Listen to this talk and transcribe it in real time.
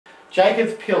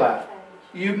Jacob's pillar.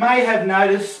 You may have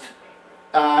noticed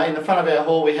in the front of our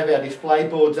hall we have our display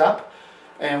boards up,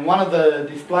 and one of the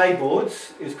display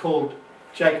boards is called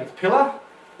Jacob's pillar,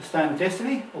 the stone of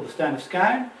destiny, or the stone of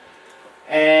Scone.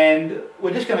 And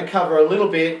we're just going to cover a little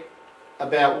bit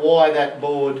about why that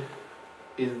board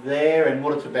is there and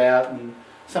what it's about and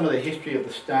some of the history of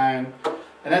the stone.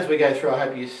 And as we go through, I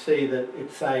hope you see that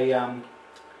it's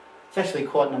actually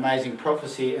quite an amazing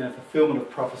prophecy and a fulfilment of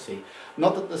prophecy.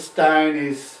 Not that the stone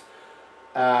is,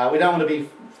 we don't want to be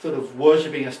sort of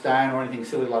worshipping a stone or anything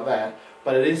silly like that,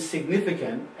 but it is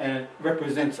significant and it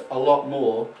represents a lot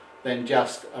more than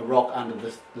just a rock under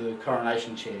the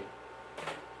coronation chair.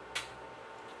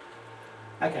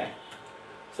 Okay,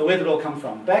 so where did it all come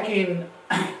from? Back in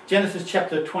Genesis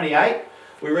chapter 28,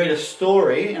 we read a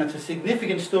story, and it's a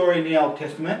significant story in the Old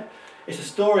Testament. It's a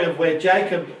story of where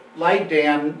Jacob laid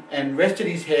down and rested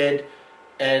his head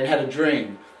and had a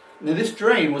dream. Now this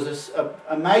dream was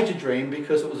a major dream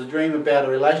because it was a dream about a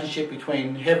relationship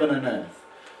between heaven and earth.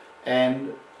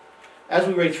 And as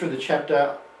we read through the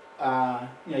chapter,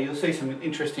 you'll see some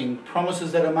interesting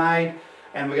promises that are made,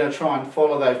 and we're going to try and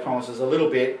follow those promises a little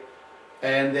bit.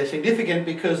 And they're significant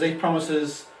because these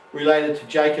promises related to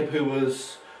Jacob, who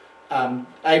was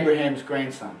Abraham's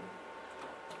grandson.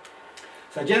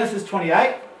 So Genesis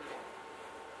 28,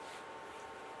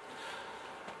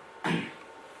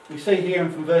 we see here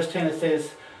from verse 10 it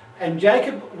says, "And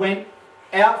Jacob went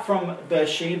out from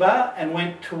Beersheba and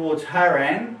went towards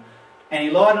Haran, and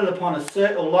he lighted on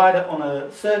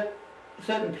a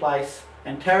certain place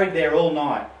and tarried there all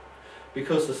night,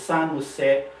 because the sun was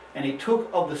set. And he took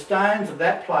of the stones of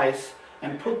that place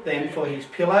and put them for his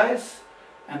pillows,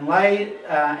 and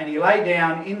he lay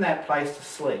down in that place to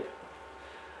sleep.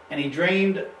 And he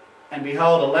dreamed, and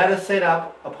behold, a ladder set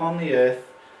up upon the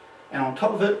earth, and on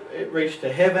top of it it reached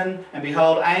to heaven, and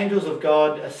behold, angels of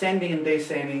God ascending and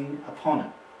descending upon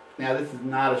it." Now this is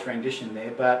an artist's rendition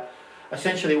there, but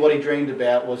essentially what he dreamed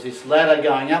about was this ladder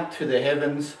going up to the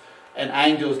heavens and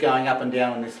angels going up and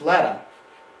down on this ladder.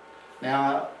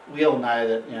 Now we all know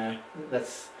that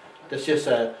that's just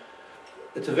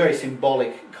it's a very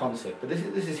symbolic concept, but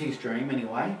this is his dream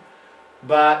anyway.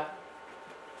 But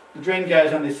the dream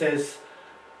goes on. It says,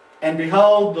 "And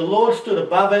behold, the Lord stood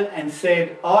above it and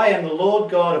said, I am the Lord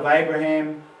God of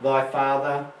Abraham thy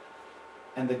father,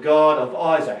 and the God of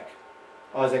Isaac."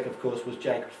 Isaac, of course, was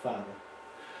Jacob's father.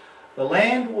 "The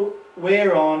land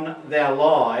whereon thou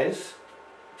lies,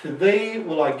 to thee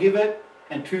will I give it,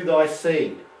 and to thy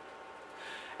seed.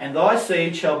 And thy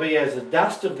seed shall be as the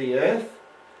dust of the earth,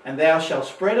 and thou shalt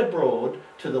spread abroad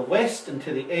to the west and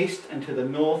to the east and to the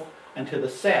north and to the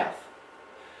south.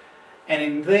 And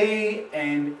in thee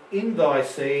and in thy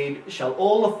seed shall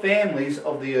all the families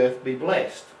of the earth be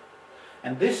blessed.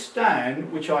 And this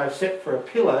stone which I have set for a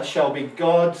pillar shall be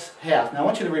God's house." Now I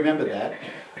want you to remember that.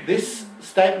 This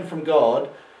statement from God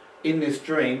in this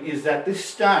dream is that this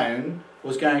stone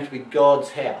was going to be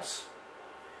God's house,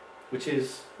 which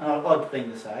is an odd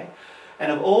thing to say.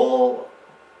 "And of all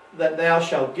that thou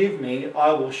shalt give me,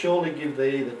 I will surely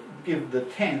give the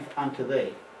tenth unto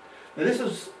thee." Now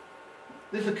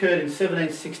this occurred in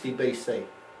 1760 BC.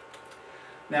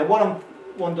 Now what I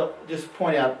want to just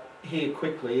point out here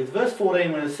quickly is verse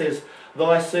 14, when it says,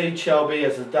 "Thy seed shall be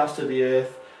as the dust of the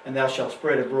earth, and thou shalt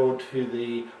spread abroad to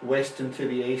the west and to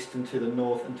the east and to the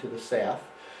north and to the south."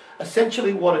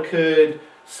 Essentially what occurred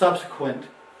subsequent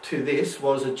to this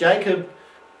was that Jacob,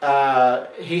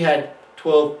 he had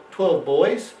 12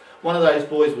 boys. One of those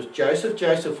boys was Joseph.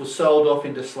 Joseph was sold off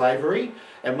into slavery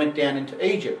and went down into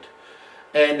Egypt.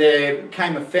 And there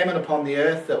came a famine upon the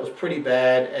earth that was pretty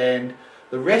bad, and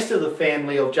the rest of the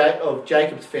family of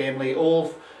Jacob's family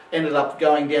all ended up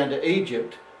going down to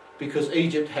Egypt, because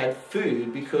Egypt had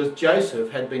food, because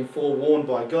Joseph had been forewarned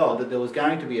by God that there was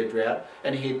going to be a drought,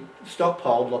 and he had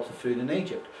stockpiled lots of food in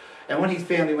Egypt. And when his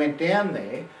family went down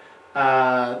there,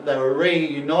 they were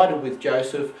reunited with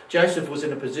Joseph. Joseph was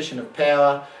in a position of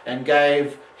power and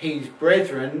gave his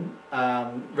brethren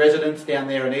residence down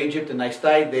there in Egypt, and they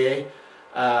stayed there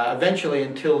eventually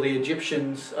until the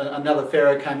Egyptians, another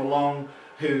pharaoh came along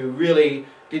who really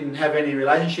didn't have any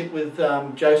relationship with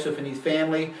Joseph and his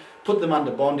family, put them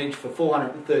under bondage for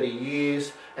 430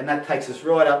 years, and that takes us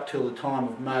right up till the time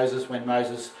of Moses, when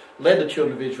Moses led the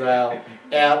children of Israel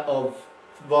out of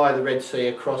via the Red Sea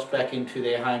across back into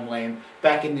their homeland,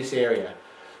 back in this area.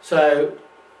 So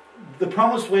the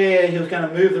promise where he was going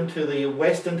to move them to the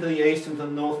west and to the east and to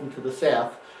the north and to the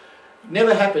south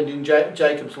never happened in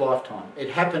Jacob's lifetime.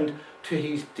 It happened to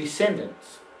his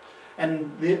descendants.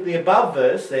 And the above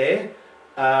verse there,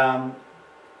 the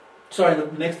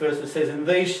next verse, it says, "And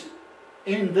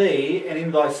in thee and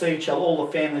in thy seed shall all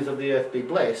the families of the earth be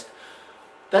blessed,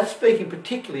 that's speaking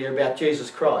particularly about Jesus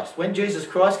Christ. When Jesus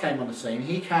Christ came on the scene,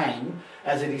 he came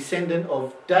as a descendant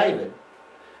of David.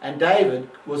 And David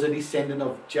was a descendant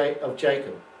of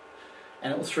Jacob.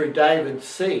 And it was through David's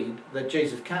seed that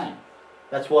Jesus came.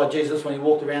 That's why Jesus, when he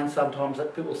walked around, sometimes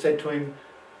people said to him,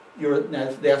 "You're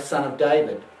thou son of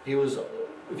David." He was,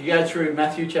 if you go through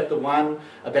Matthew chapter 1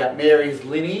 about Mary's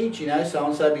lineage,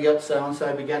 so-and-so begat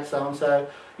so-and-so begat so-and-so,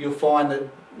 you'll find that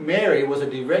Mary was a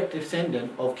direct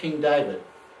descendant of King David.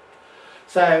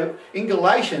 So in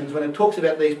Galatians, when it talks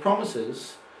about these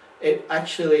promises, it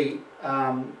actually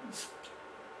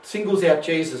singles out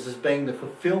Jesus as being the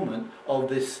fulfillment of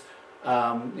this,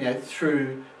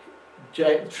 through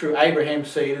Abraham's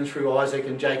seed and through Isaac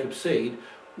and Jacob's seed,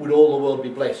 would all the world be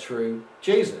blessed through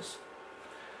Jesus.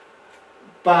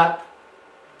 But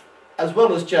as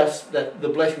well as just that, the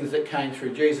blessings that came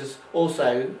through Jesus,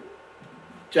 also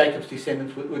Jacob's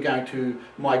descendants were going to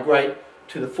migrate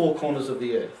to the four corners of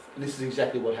the earth. And this is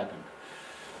exactly what happened.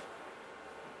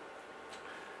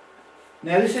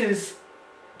 Now this is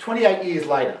 28 years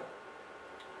later.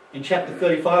 In chapter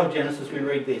 35 of Genesis we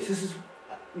read this. This is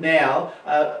now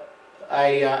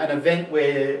an event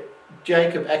where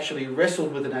Jacob actually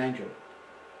wrestled with an angel.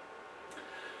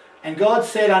 And God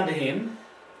said unto him,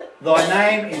 "Thy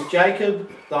name is Jacob,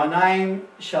 thy name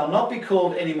shall not be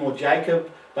called any more Jacob,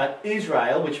 but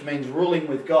Israel," which means ruling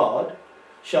with God,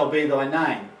 "shall be thy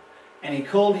name." And he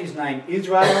called his name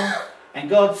Israel. And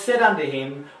God said unto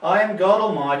him, "I am God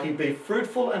Almighty, be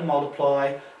fruitful and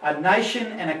multiply. A nation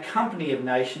and a company of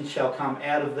nations shall come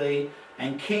out of thee,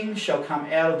 and kings shall come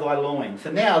out of thy loins."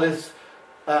 So now there's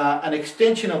an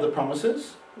extension of the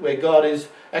promises, where God is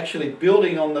actually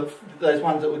building on those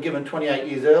ones that were given 28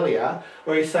 years earlier,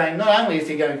 where he's saying not only is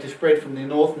he going to spread from the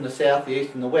north and the south, the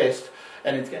east and the west,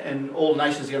 and all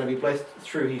nations are going to be blessed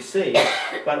through his seed,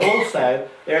 but also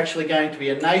they're actually going to be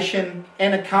a nation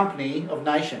and a company of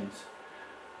nations.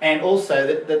 And also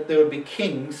that there would be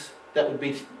kings that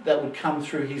would come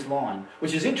through his line.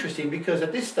 Which is interesting because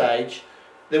at this stage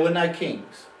there were no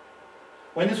kings.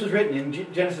 When this was written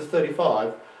in Genesis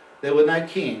 35, there were no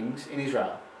kings in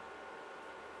Israel.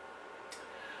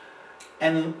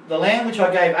 "And the land which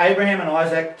I gave Abraham and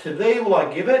Isaac, to thee will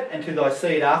I give it, and to thy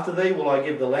seed after thee will I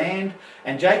give the land.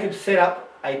 And Jacob set up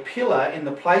a pillar in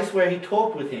the place where he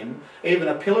talked with him, even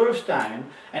a pillar of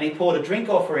stone, and he poured a drink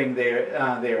offering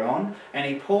thereon, and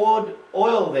he poured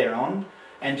oil thereon.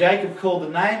 And Jacob called the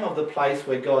name of the place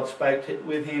where God spoke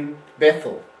with him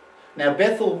Bethel." Now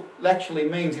Bethel actually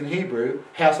means in Hebrew,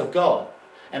 house of God.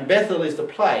 And Bethel is the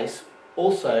place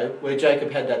also where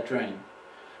Jacob had that dream.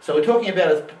 So we're talking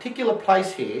about a particular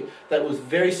place here that was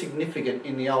very significant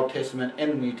in the Old Testament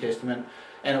and the New Testament.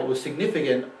 And it was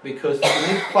significant because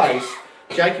in this place,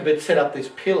 Jacob had set up this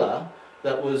pillar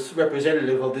that was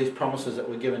representative of these promises that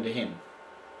were given to him.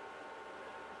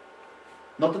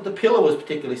 Not that the pillar was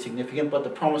particularly significant, but the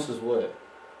promises were.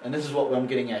 And this is what I'm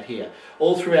getting at here.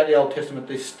 All throughout the Old Testament,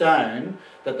 this stone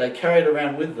that they carried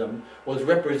around with them was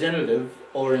representative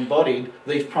or embodied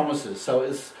these promises. So it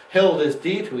was held as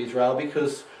dear to Israel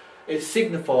because it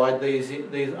signified these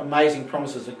amazing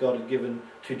promises that God had given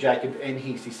to Jacob and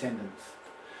his descendants.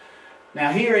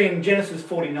 Now here in Genesis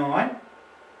 49,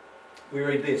 we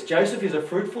read this: "Joseph is a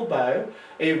fruitful bough,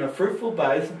 even a fruitful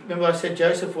bough." Remember I said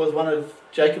Joseph was one of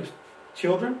Jacob's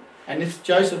children? And this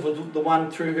Joseph was the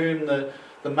one through whom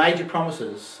the major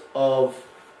promises of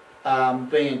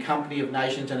being a company of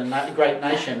nations and a great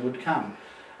nation would come.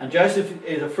 "And Joseph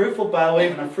is a fruitful bough,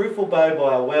 even a fruitful bough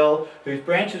by a well, whose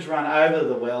branches run over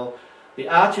the well. The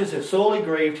archers have sorely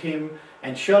grieved him,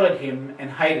 and shot at him,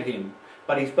 and hated him.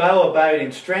 But his bow abode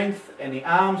in strength, and the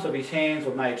arms of his hands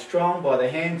were made strong by the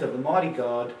hands of the mighty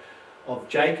God of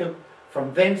Jacob.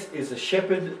 From thence is the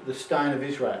shepherd, the stone of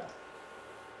Israel."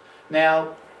 Now,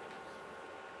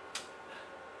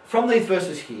 from these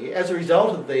verses here, as a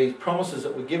result of these promises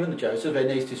that were given to Joseph and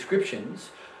these descriptions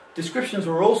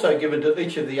were also given to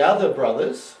each of the other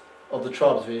brothers of the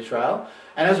tribes of Israel.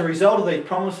 And as a result of these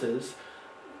promises,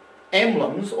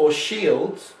 emblems or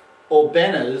shields or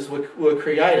banners were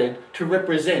created to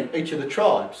represent each of the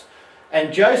tribes.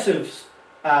 And Joseph's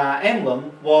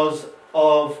emblem was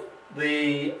of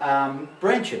the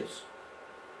branches,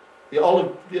 the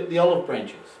olive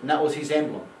branches, and that was his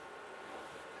emblem.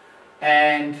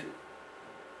 And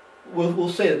we'll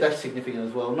see that that's significant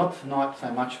as well. Not tonight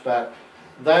so much, but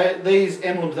these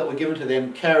emblems that were given to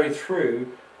them carried through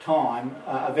time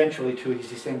eventually to his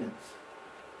descendants.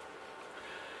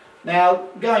 Now,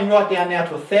 going right down now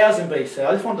to 1000 BC,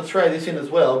 I just wanted to throw this in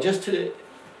as well, just to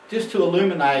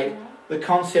illuminate the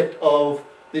concept of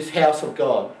this house of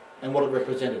God. and what it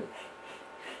represented.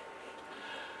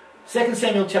 2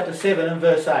 Samuel chapter 7 and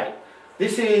verse 8.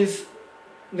 This is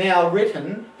now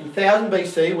written in 1000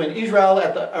 BC when Israel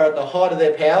are at the height of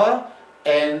their power,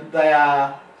 and they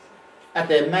are at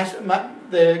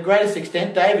their greatest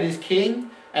extent. David is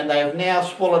king, and they have now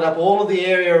swallowed up all of the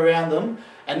area around them.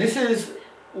 And this is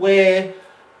where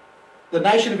the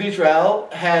nation of Israel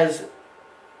has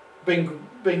been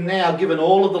now given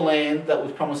all of the land that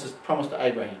was promised to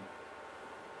Abraham.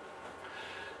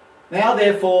 Now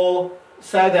therefore,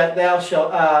 so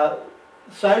shalt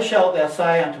thou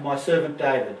say unto my servant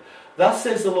David, Thus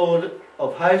says the Lord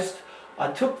of hosts,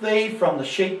 I took thee from the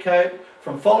sheepcote,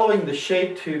 from following the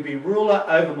sheep, to be ruler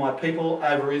over my people,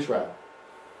 over Israel.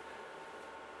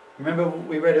 Remember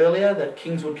we read earlier that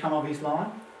kings would come of his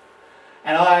line?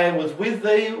 And I was with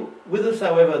thee,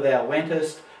 whithersoever thou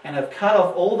wentest, and have cut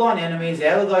off all thine enemies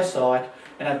out of thy sight,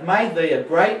 and have made thee a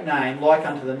great name, like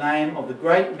unto the name of the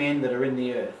great men that are in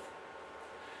the earth.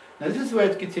 Now this is where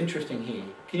it gets interesting here.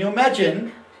 Can you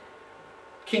imagine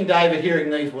King David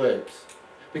hearing these words?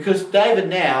 Because David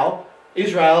now,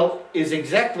 Israel is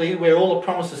exactly where all the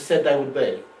promises said they would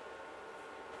be.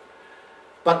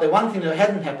 But the one thing that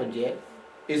hasn't happened yet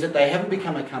is that they haven't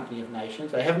become a company of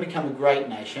nations, they haven't become a great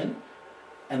nation,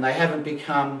 and they haven't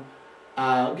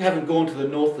gone to the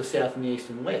north, the south, and the east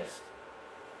and west.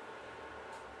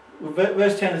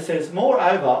 Verse 10 it says,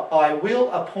 Moreover, I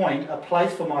will appoint a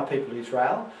place for my people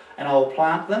Israel, and I will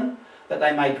plant them, that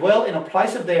they may dwell in a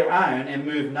place of their own, and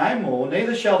move no more,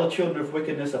 neither shall the children of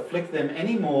wickedness afflict them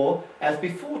any more as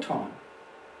before time.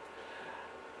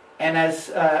 And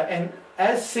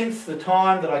as since the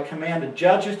time that I commanded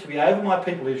judges to be over my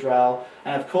people Israel,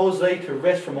 and have caused thee to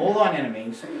rest from all thine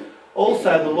enemies,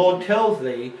 also the Lord tells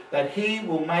thee that he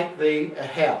will make thee a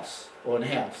house, or an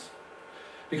house.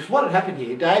 Because what had happened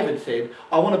here, David said,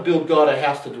 I want to build God a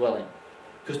house to dwell in.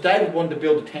 Because David wanted to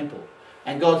build a temple.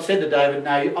 And God said to David,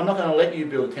 no, I'm not going to let you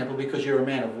build a temple because you're a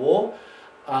man of war.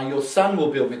 Your son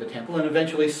will build me the temple. And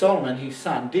eventually Solomon, his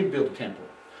son, did build a temple.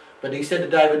 But he said to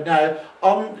David, no,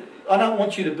 I don't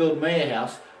want you to build me a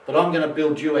house, but I'm going to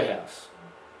build you a house.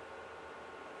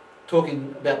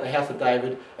 Talking about the house of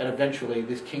David and eventually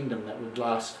this kingdom that would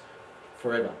last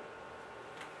forever.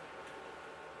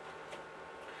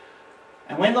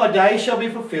 And when thy days shall be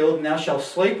fulfilled, and thou shalt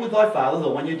sleep with thy fathers,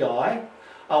 or when you die,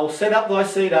 I will set up thy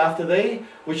seed after thee,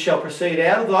 which shall proceed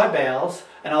out of thy bowels,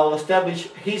 and I will establish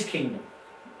his kingdom.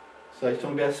 So he's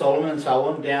talking about Solomon and so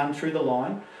on, down through the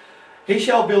line. He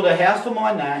shall build a house for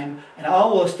my name, and I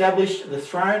will establish the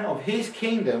throne of his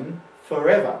kingdom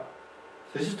forever.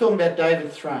 So this is talking about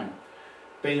David's throne,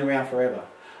 being around forever.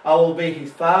 I will be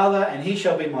his father, and he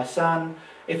shall be my son.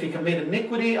 If he commit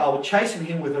iniquity, I will chasten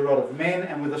him with the rod of men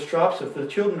and with the stripes of the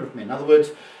children of men. In other words,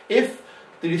 if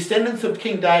the descendants of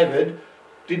King David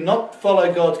did not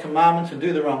follow God's commandments and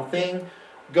do the wrong thing,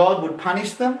 God would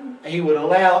punish them. He would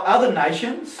allow other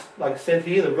nations, like it says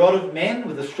here, the rod of men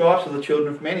with the stripes of the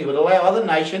children of men, he would allow other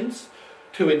nations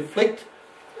to inflict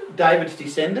David's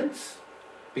descendants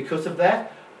because of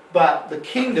that, but the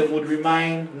kingdom would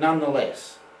remain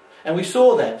nonetheless. And we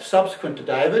saw that subsequent to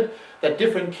David, that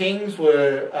different kings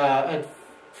had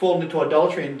fallen into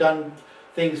idolatry and done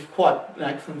things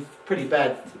some pretty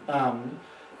bad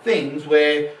things,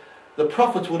 where the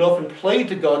prophets would often plead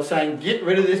to God saying, get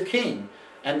rid of this king.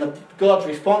 And God's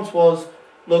response was,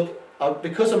 look,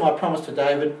 because of my promise to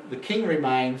David, the king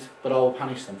remains, but I will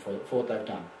punish them for what they've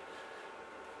done.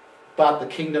 But the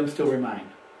kingdom still remained.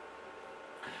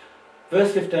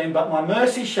 Verse 15, But my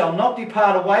mercy shall not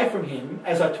depart away from him,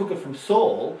 as I took it from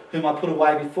Saul, whom I put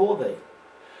away before thee.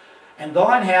 And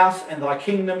thine house and thy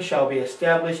kingdom shall be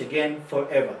established again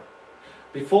forever.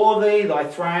 Before thee thy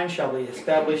throne shall be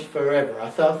established forever.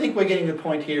 So I think we're getting the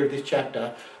point here of this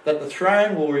chapter, that the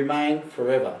throne will remain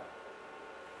forever.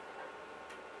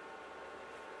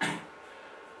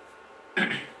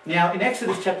 Now in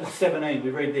Exodus chapter 17 we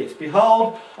read this,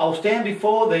 Behold, I will stand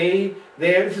before thee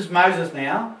there, this is Moses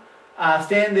now,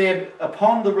 stand there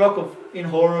upon the rock in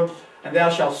Horeb, and thou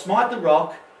shalt smite the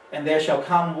rock, and there shall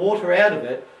come water out of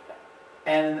it,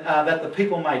 and that the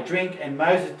people may drink. And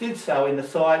Moses did so in the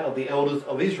sight of the elders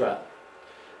of Israel.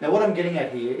 Now what I'm getting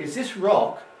at here is this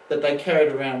rock that they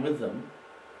carried around with them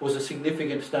was a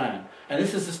significant stone. And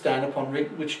this is the stone upon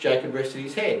which Jacob rested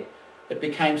his head. It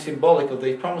became symbolic of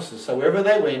these promises. So wherever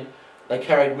they went, they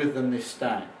carried with them this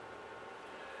stone.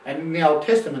 And in the Old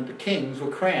Testament, the kings were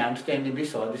crowned standing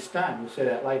beside this stone. We'll see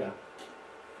that later.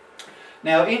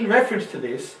 Now, in reference to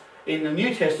this, in the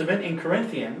New Testament, in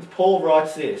Corinthians, Paul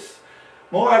writes this,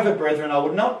 Moreover, brethren, I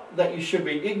would not that you should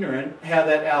be ignorant how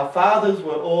that our fathers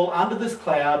were all under this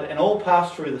cloud and all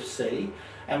passed through the sea,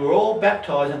 and were all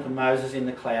baptized unto Moses in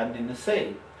the cloud and in the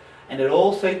sea. And did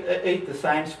all eat the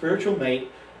same spiritual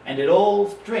meat, and did all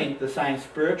drink the same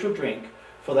spiritual drink,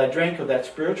 for they drank of that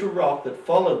spiritual rock that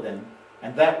followed them,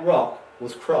 and that rock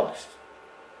was Christ,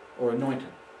 or anointed.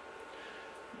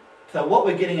 So what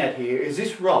we're getting at here is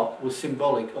this rock was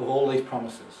symbolic of all these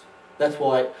promises. That's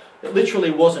why it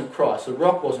literally wasn't Christ. The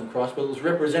rock wasn't Christ, but it was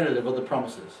representative of the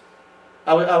promises.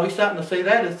 Are we starting to see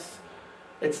that?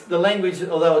 It's the language,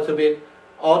 although it's a bit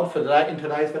odd for today, in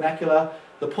today's vernacular,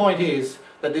 the point is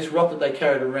that this rock that they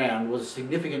carried around was a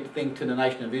significant thing to the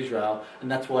nation of Israel,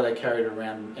 and that's why they carried it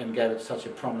around and gave it such a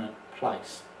prominent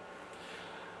place.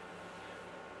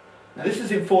 Now this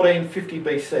is in 1450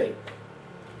 BC.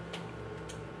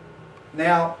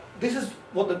 Now this is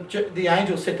what the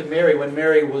angel said to Mary when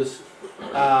Mary was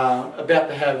about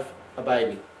to have a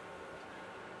baby.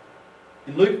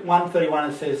 In Luke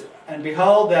 1:31 it says, "And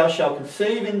behold, thou shalt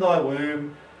conceive in thy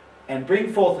womb, and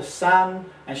bring forth a son,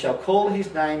 and shall call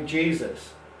his name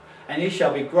Jesus. And he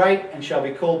shall be great, and shall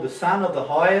be called the Son of the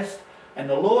Highest, and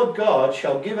the Lord God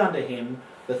shall give unto him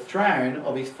the throne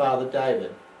of his father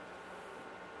David."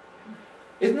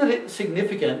 Isn't it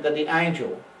significant that the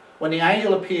angel, when the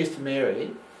angel appears to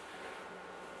Mary,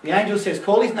 the angel says,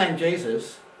 call his name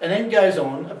Jesus, and then goes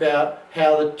on about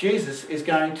how that Jesus is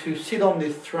going to sit on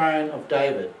this throne of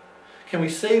David. Can we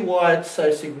see why it's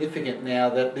so significant now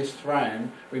that this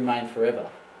throne remained forever?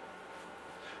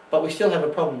 But we still have a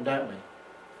problem, don't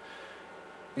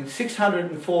we? In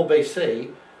 604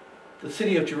 BC, the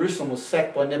city of Jerusalem was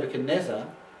sacked by Nebuchadnezzar,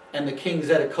 and the king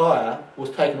Zedekiah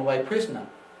was taken away prisoner.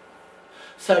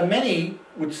 So many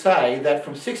would say that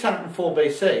from 604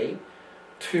 BC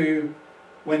to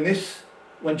when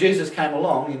Jesus came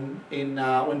along,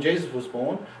 when Jesus was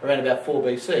born, around about 4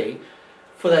 BC,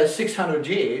 for those 600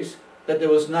 years, that there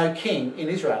was no king in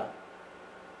Israel.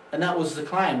 And that was the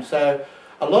claim. So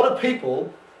a lot of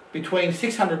people between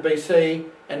 600 BC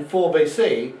and 4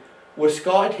 BC were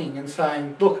skiting and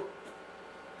saying, look,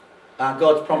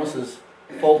 God's promises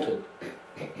faltered.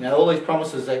 You know, all these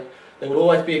promises that there would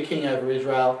always be a king over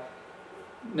Israel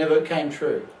never came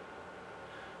true.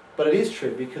 But it is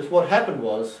true, because what happened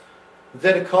was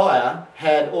Zedekiah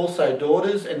had also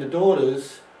daughters, and the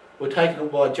daughters were taken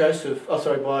by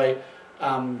Jeremiah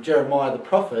the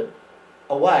prophet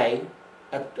away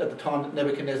at the time that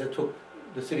Nebuchadnezzar took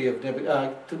the city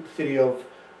of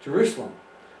Jerusalem,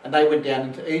 and they went down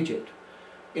into Egypt.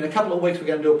 In a couple of weeks we're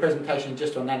going to do a presentation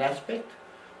just on that aspect,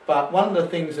 but one of the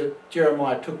things that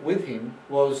Jeremiah took with him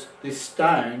was this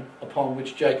stone upon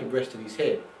which Jacob rested his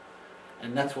head,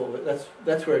 and that's where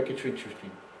it gets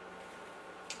interesting.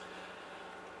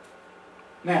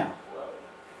 Now,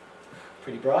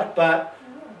 pretty bright, but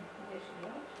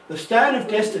the stone of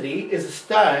destiny is a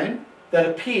stone that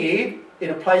appeared in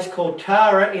a place called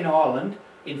Tara in Ireland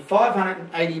in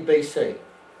 580 BC.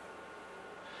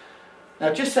 Now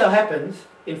it just so happens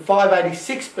in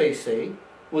 586 BC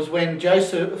was when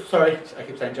Jeremiah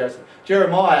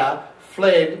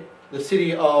fled the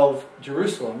city of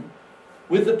Jerusalem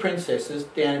with the princesses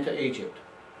down into Egypt.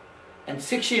 And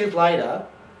 6 years later,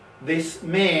 this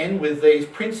man with these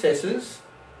princesses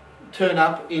turn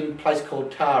up in a place called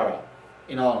Tara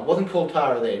in Ireland. It wasn't called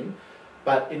Tara then,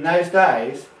 but in those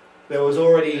days there was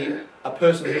already a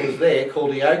person who was there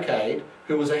called Eochaid,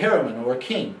 who was a heremon or a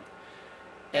king.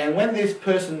 And when this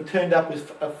person turned up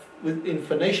in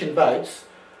Phoenician boats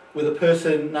with a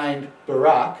person named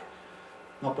Barak,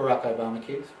 not Barack Obama,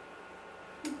 kids,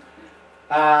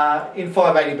 in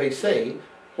 580 BC,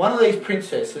 one of these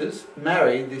princesses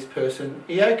married this person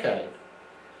Eochaid.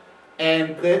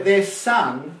 And their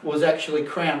son was actually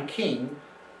crowned king,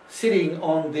 sitting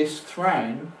on this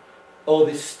throne, or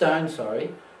this stone,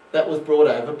 that was brought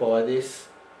over by this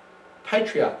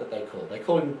patriarch that they call. They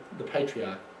call him the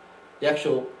patriarch. The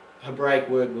actual Hebraic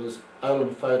word was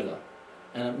Olam Fodler,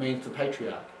 and it means the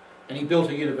patriarch. And he built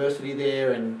a university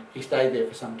there, and he stayed there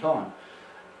for some time.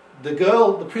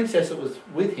 The princess that was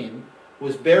with him,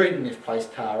 was buried in this place,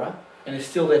 Tara, and is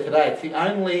still there today. It's the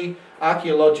only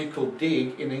archaeological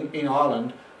dig in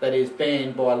Ireland that is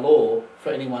banned by law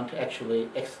for anyone to actually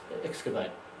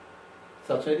excavate.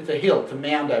 So it's a hill, it's a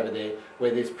mound over there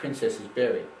where this princess is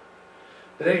buried.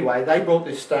 But anyway, they brought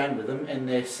this stone with them, and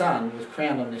their son was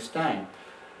crowned on this stone.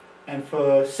 And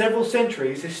for several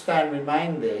centuries, this stone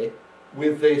remained there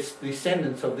with the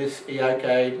descendants of this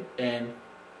Eochaid and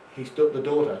the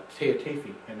daughter,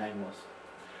 Teotifi, her name was.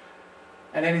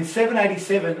 And then in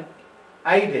 787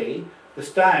 AD, the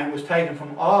stone was taken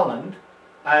from Ireland,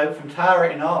 from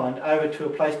Tara in Ireland, over to a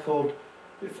place called,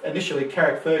 initially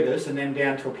Carrickfergus, and then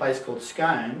down to a place called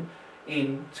Scone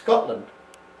in Scotland.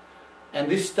 And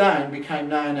this stone became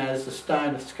known as the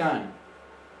Stone of Scone.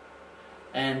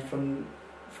 And from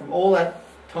all that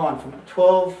time, from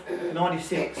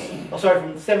 1296,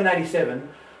 from 787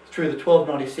 through the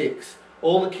 1296,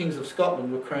 all the kings of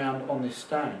Scotland were crowned on this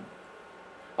stone.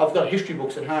 I've got history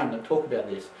books at home that talk about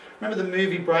this. Remember the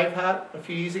movie Braveheart a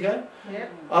few years ago? Yeah.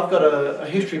 I've got a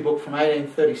history book from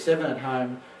 1837 at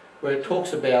home where it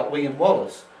talks about William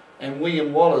Wallace. And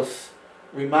William Wallace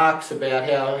remarks about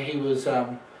how he was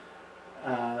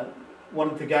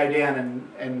wanted to go down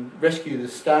and rescue the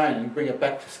stone and bring it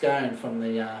back to Scone from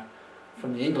the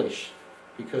English,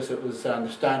 because it was the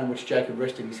stone on which Jacob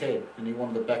rested his head, and he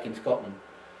wanted it back in Scotland.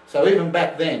 So even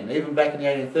back then, even back in the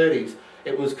 1830s,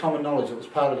 it was common knowledge, it was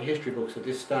part of the history books that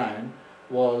this stone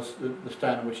was the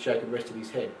stone on which Jacob rested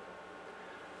his head.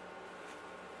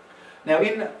 Now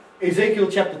in Ezekiel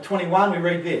chapter 21 we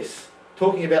read this,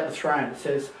 talking about the throne. It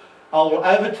says, I will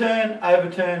overturn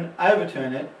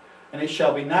it, and it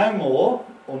shall be no more,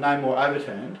 or no more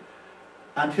overturned,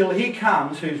 until he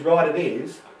comes whose right it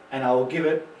is, and I will give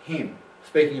it him.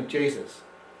 Speaking of Jesus.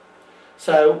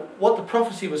 So what the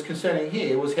prophecy was concerning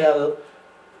here was how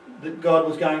that God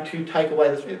was going to take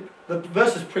away the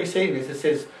verses preceding this. It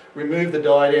says, remove the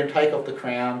diadem, take off the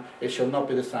crown, it shall not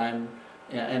be the same.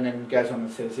 And then goes on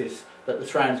and says this, that the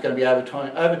throne is going to be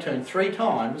overturned 3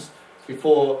 times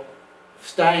before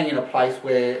staying in a place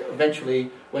where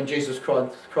eventually, when Jesus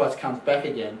Christ comes back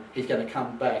again, he's going to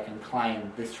come back and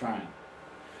claim this throne.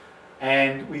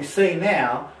 And we see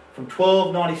now, from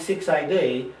 1296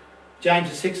 AD,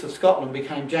 James VI of Scotland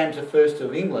became James I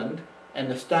of England, and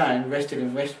the stone rested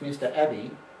in Westminster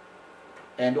Abbey,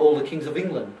 and all the kings of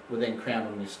England were then crowned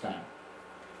on this stone.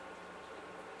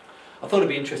 I thought it'd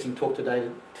be interesting talk today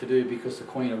to do because the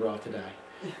Queen arrived today.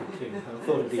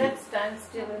 Is that stone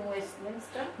still in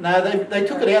Westminster? No, they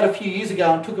took it out a few years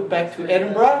ago and took it back to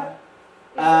Edinburgh.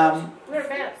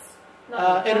 Whereabouts?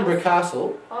 Edinburgh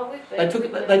Castle. Oh, we've been.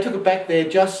 They took it back there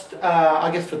just, I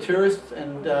guess, for tourists,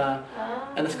 and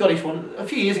the Scottish one. A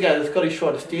few years ago, the Scottish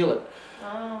tried to steal it.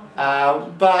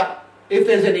 But if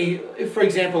there's if for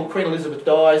example Queen Elizabeth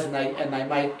dies and they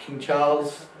make King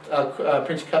Charles,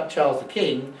 Prince Charles the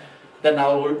King, then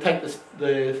they'll take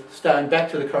the stone back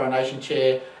to the coronation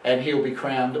chair, and he'll be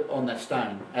crowned on that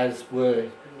stone, as were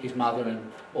his mother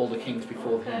and all the kings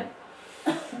before him.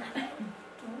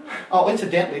 Oh,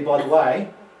 incidentally, by the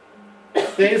way,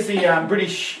 there's the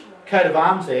British coat of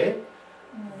arms there.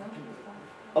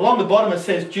 Along the bottom it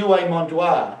says Dieu mon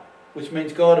droit, which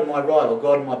means God in my right, or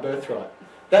God in my birthright.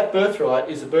 That birthright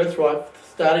is a birthright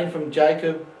starting from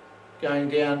Jacob, going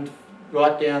down,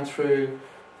 right down through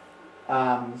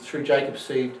Jacob's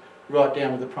seed, right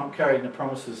down with carrying the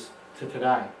promises to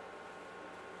today.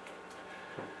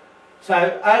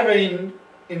 So over in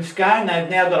Scone, they've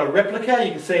now got a replica.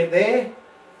 You can see it there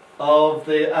of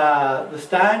the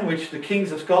stone which the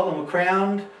kings of Scotland were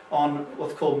crowned on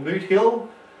what's called Moot Hill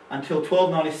until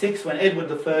 1296, when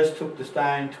Edward I took the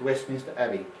stone to Westminster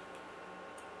Abbey.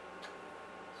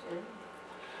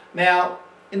 Now,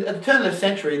 at the turn of the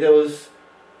century, there was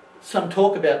some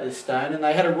talk about this stone, and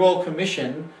they had a royal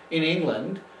commission in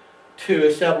England to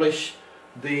establish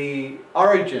the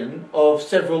origin of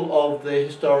several of the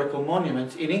historical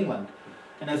monuments in England.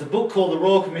 And there's a book called The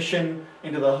Royal Commission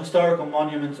into the Historical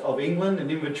Monuments of England, an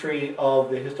inventory of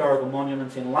the historical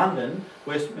monuments in London,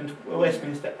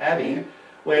 Westminster Abbey,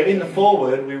 where in the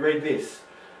foreword we read this: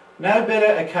 no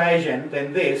better occasion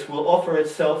than this will offer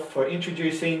itself for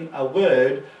introducing a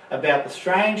word about the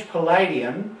strange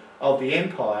palladium of the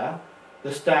empire,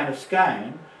 the Stone of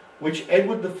Scone, which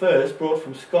Edward I brought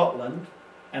from Scotland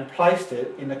and placed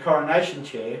it in the coronation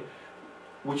chair,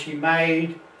 which he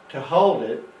made to hold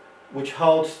it, which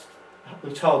holds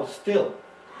still.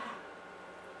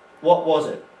 What was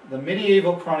it? The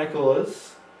medieval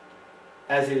chroniclers,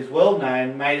 as it is well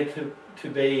known, made it to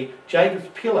be Jacob's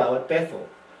pillow at Bethel,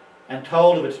 and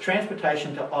told of its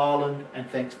transportation to Ireland and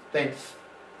thence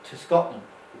to Scotland.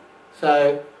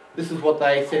 So this is what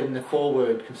they said in the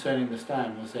foreword concerning the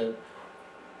stone, was that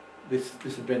this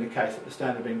had been the case, that the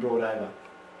stone had been brought over.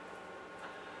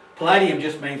 Palladium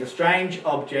just means a strange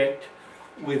object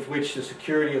with which the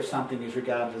security of something is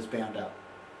regarded as bound up.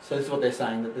 So this is what they're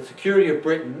saying, that the security of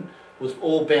Britain was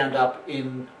all bound up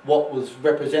in what was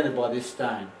represented by this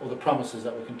stone, or the promises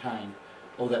that were contained,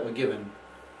 or that were given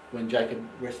when Jacob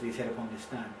rested his head upon this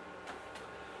stone.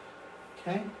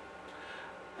 Okay?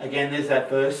 Again, there's that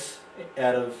verse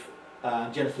out of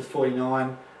Genesis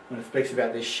 49 when it speaks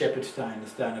about this shepherd stone, the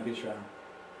stone of Israel.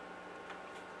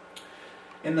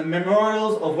 In the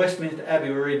memorials of Westminster Abbey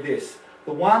we read this: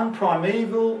 the one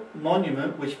primeval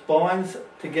monument which binds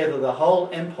together the whole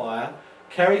empire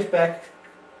carries back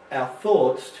our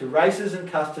thoughts to races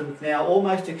and customs now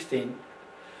almost extinct,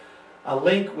 a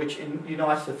link which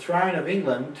unites the throne of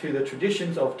England to the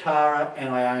traditions of Tara and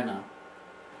Iona.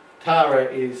 Tara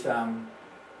is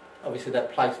obviously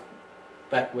that place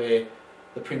back where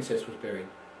the princess was buried.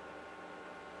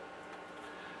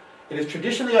 It is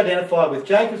traditionally identified with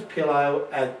Jacob's pillow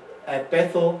at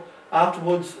Bethel,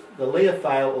 afterwards the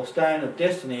Leophale or stone of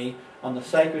destiny on the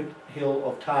sacred hill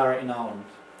of Tara in Ireland.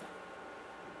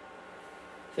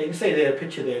 So you can see there a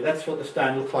picture there, that's what the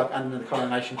stone looks like under the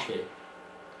coronation chair.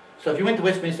 So if you went to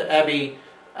Westminster Abbey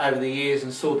over the years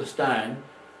and saw the stone,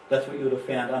 that's what you would have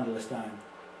found under the stone.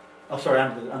 Oh, sorry,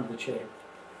 under the chair.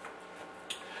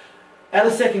 Out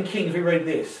of 2 Kings we read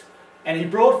this, and he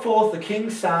brought forth the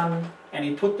king's son, and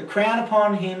he put the crown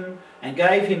upon him, and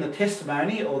gave him the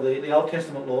testimony, or the Old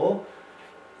Testament law,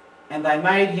 and they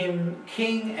made him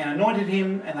king, and anointed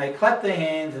him, and they clapped their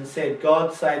hands and said,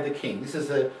 God save the king. This is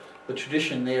the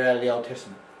tradition there out of the Old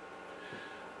Testament.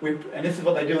 And this is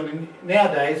what they do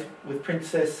nowadays with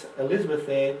Princess Elizabeth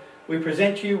there. We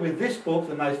present you with this book,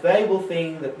 the most valuable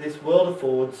thing that this world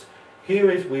affords. Here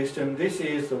is wisdom, this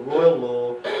is the royal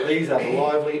law, these are the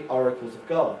lively oracles of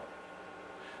God.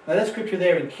 Now that scripture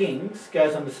there in Kings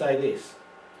goes on to say this.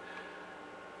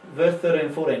 Verse 13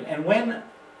 and 14. And when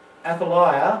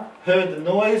Athaliah heard the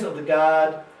noise of the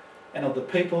guard and of the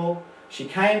people, she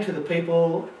came to the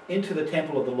people into the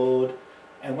temple of the Lord,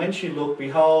 and when she looked,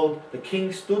 behold, the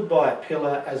king stood by a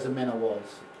pillar as the manner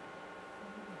was.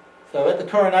 So at the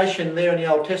coronation there in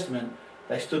the Old Testament,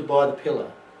 they stood by the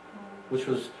pillar, which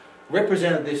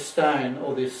represented this stone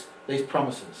or these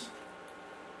promises.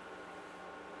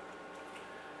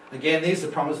 Again, these are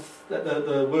the promises,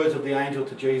 the words of the angel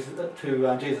to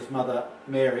Jesus' mother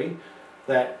Mary,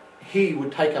 that he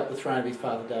would take up the throne of his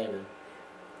father David.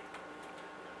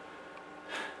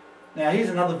 Now here's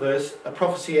another verse, a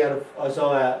prophecy out of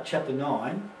Isaiah chapter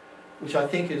 9, which I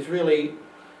think is really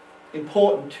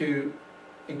important to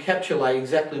encapsulate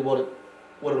exactly what it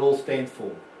all stands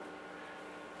for.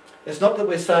 It's not that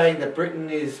we're saying that Britain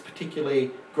is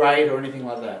particularly great or anything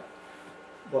like that.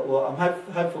 Well, I'm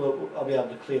hopeful I'll be able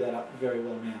to clear that up very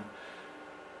well now.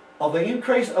 Of the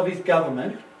increase of his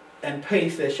government and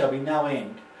peace there shall be no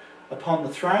end, upon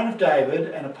the throne of David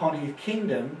and upon his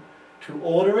kingdom, to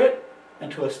order it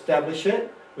and to establish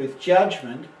it with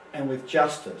judgment and with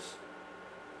justice.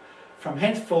 From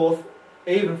henceforth,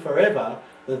 even forever,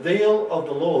 the zeal of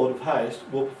the Lord of hosts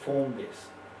will perform this.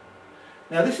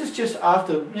 Now this is just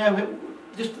after,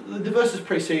 just the verses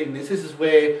preceding this. This is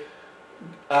where,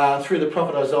 through the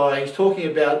prophet Isaiah, he's talking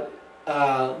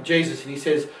about Jesus, and he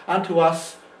says, unto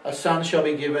us a son shall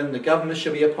be given, the government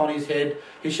shall be upon his head,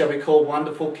 he shall be called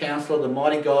Wonderful Counselor, the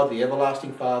Mighty God, the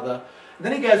Everlasting Father. And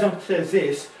then he goes on and says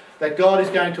this, that God is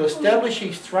going to establish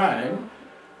his throne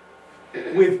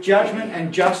with judgment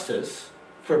and justice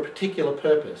for a particular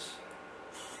purpose.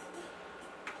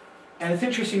 And it's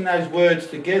interesting those words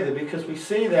together, because we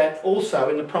see that also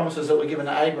in the promises that were given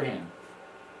to Abraham.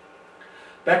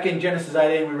 Back in Genesis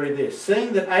 18 we read this,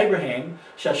 seeing that Abraham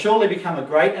shall surely become a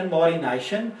great and mighty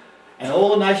nation, and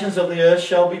all the nations of the earth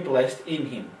shall be blessed in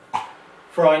him.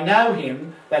 For I know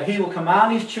him, that he will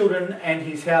command his children and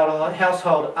his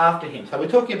household after him. So we're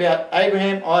talking about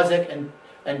Abraham, Isaac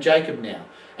and Jacob now.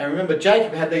 And remember,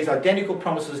 Jacob had these identical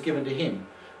promises given to him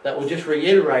that were just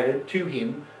reiterated to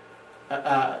him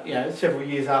several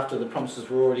years after the promises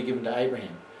were already given to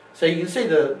Abraham. So you can see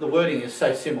the wording is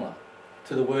so similar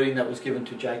to the wording that was given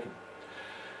to Jacob.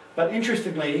 But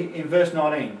interestingly, in verse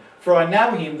 19, for I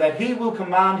know him, that he will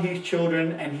command his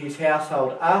children and his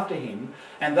household after him,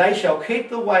 and they shall keep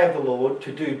the way of the Lord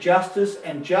to do justice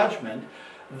and judgment,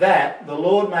 that the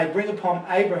Lord may bring upon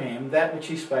Abraham that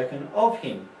which is spoken of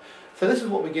him. So this is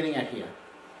what we're getting at here.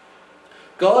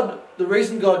 The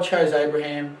reason God chose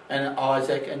Abraham and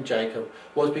Isaac and Jacob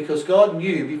was because God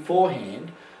knew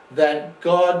beforehand that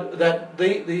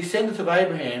the descendants of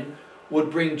Abraham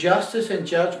would bring justice and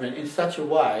judgment in such a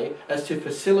way as to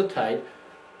facilitate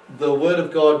the word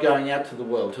of God going out to the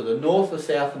world, to the north, the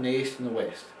south and the east and the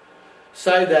west,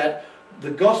 so that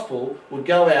the gospel would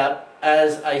go out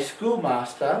as a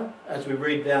schoolmaster, as we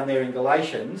read down there in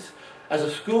Galatians, as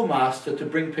a schoolmaster to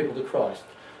bring people to Christ.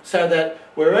 So that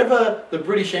wherever the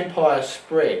British Empire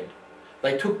spread,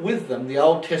 they took with them the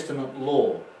Old Testament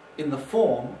law in the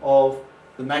form of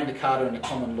the Magna Carta and the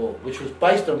Common Law, which was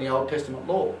based on the Old Testament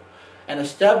law, and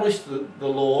established the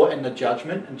law and the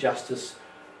judgment and justice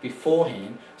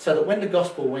beforehand, so that when the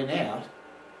gospel went out,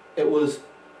 it was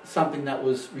something that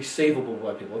was receivable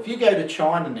by people. If you go to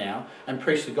China now and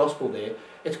preach the gospel there,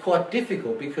 it's quite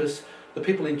difficult, because the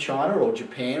people in China or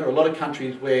Japan or a lot of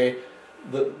countries where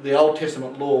the Old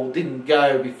Testament law didn't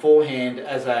go beforehand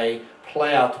as a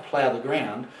plough to plough the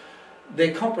ground,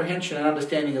 their comprehension and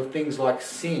understanding of things like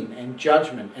sin and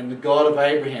judgment and the God of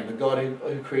Abraham, the God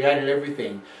who created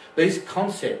everything, these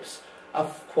concepts are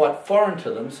quite foreign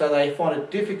to them, so they find it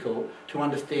difficult to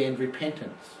understand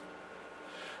repentance.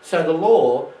 So the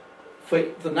law for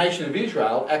the nation of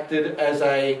Israel acted as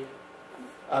a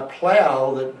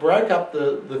plough that broke up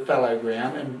the fallow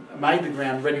ground and made the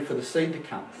ground ready for the seed to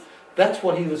come. That's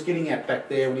what he was getting at back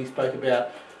there when he spoke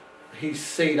about his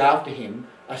seed after him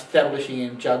establishing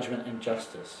in judgment and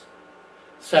justice.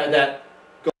 So that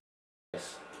God...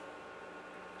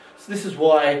 So this is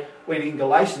why when in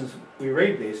Galatians we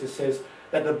read this, it says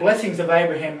that the blessings of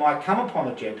Abraham might come upon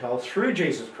the Gentiles through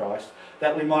Jesus Christ,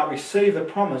 that we might receive the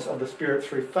promise of the Spirit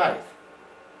through faith.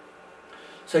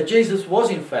 So Jesus was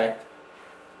in fact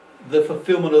the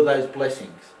fulfillment of those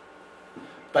blessings.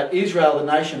 But Israel,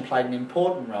 the nation, played an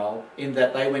important role in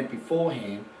that they went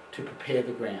beforehand to prepare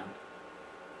the ground.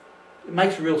 It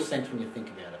makes real sense when you think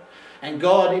about it. And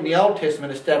God in the Old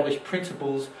Testament established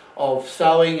principles of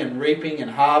sowing and reaping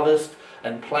and harvest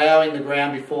and ploughing the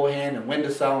ground beforehand and when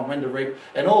to sow and when to reap.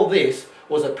 And all this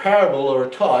was a parable or a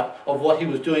type of what he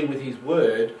was doing with his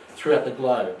word throughout the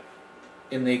globe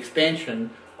in the expansion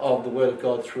of the word of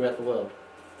God throughout the world.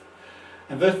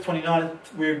 And verse 29,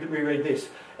 we read this: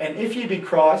 "And if ye be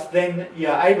Christ, then ye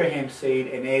are Abraham's seed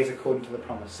and heirs according to the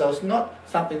promise." So it's not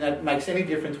something that makes any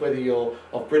difference whether you're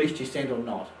of British descent or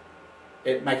not.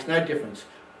 It makes no difference.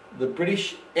 The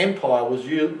British Empire was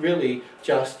really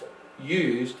just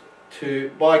used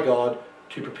by God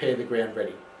to prepare the ground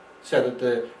ready, so that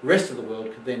the rest of the world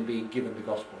could then be given the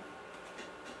gospel.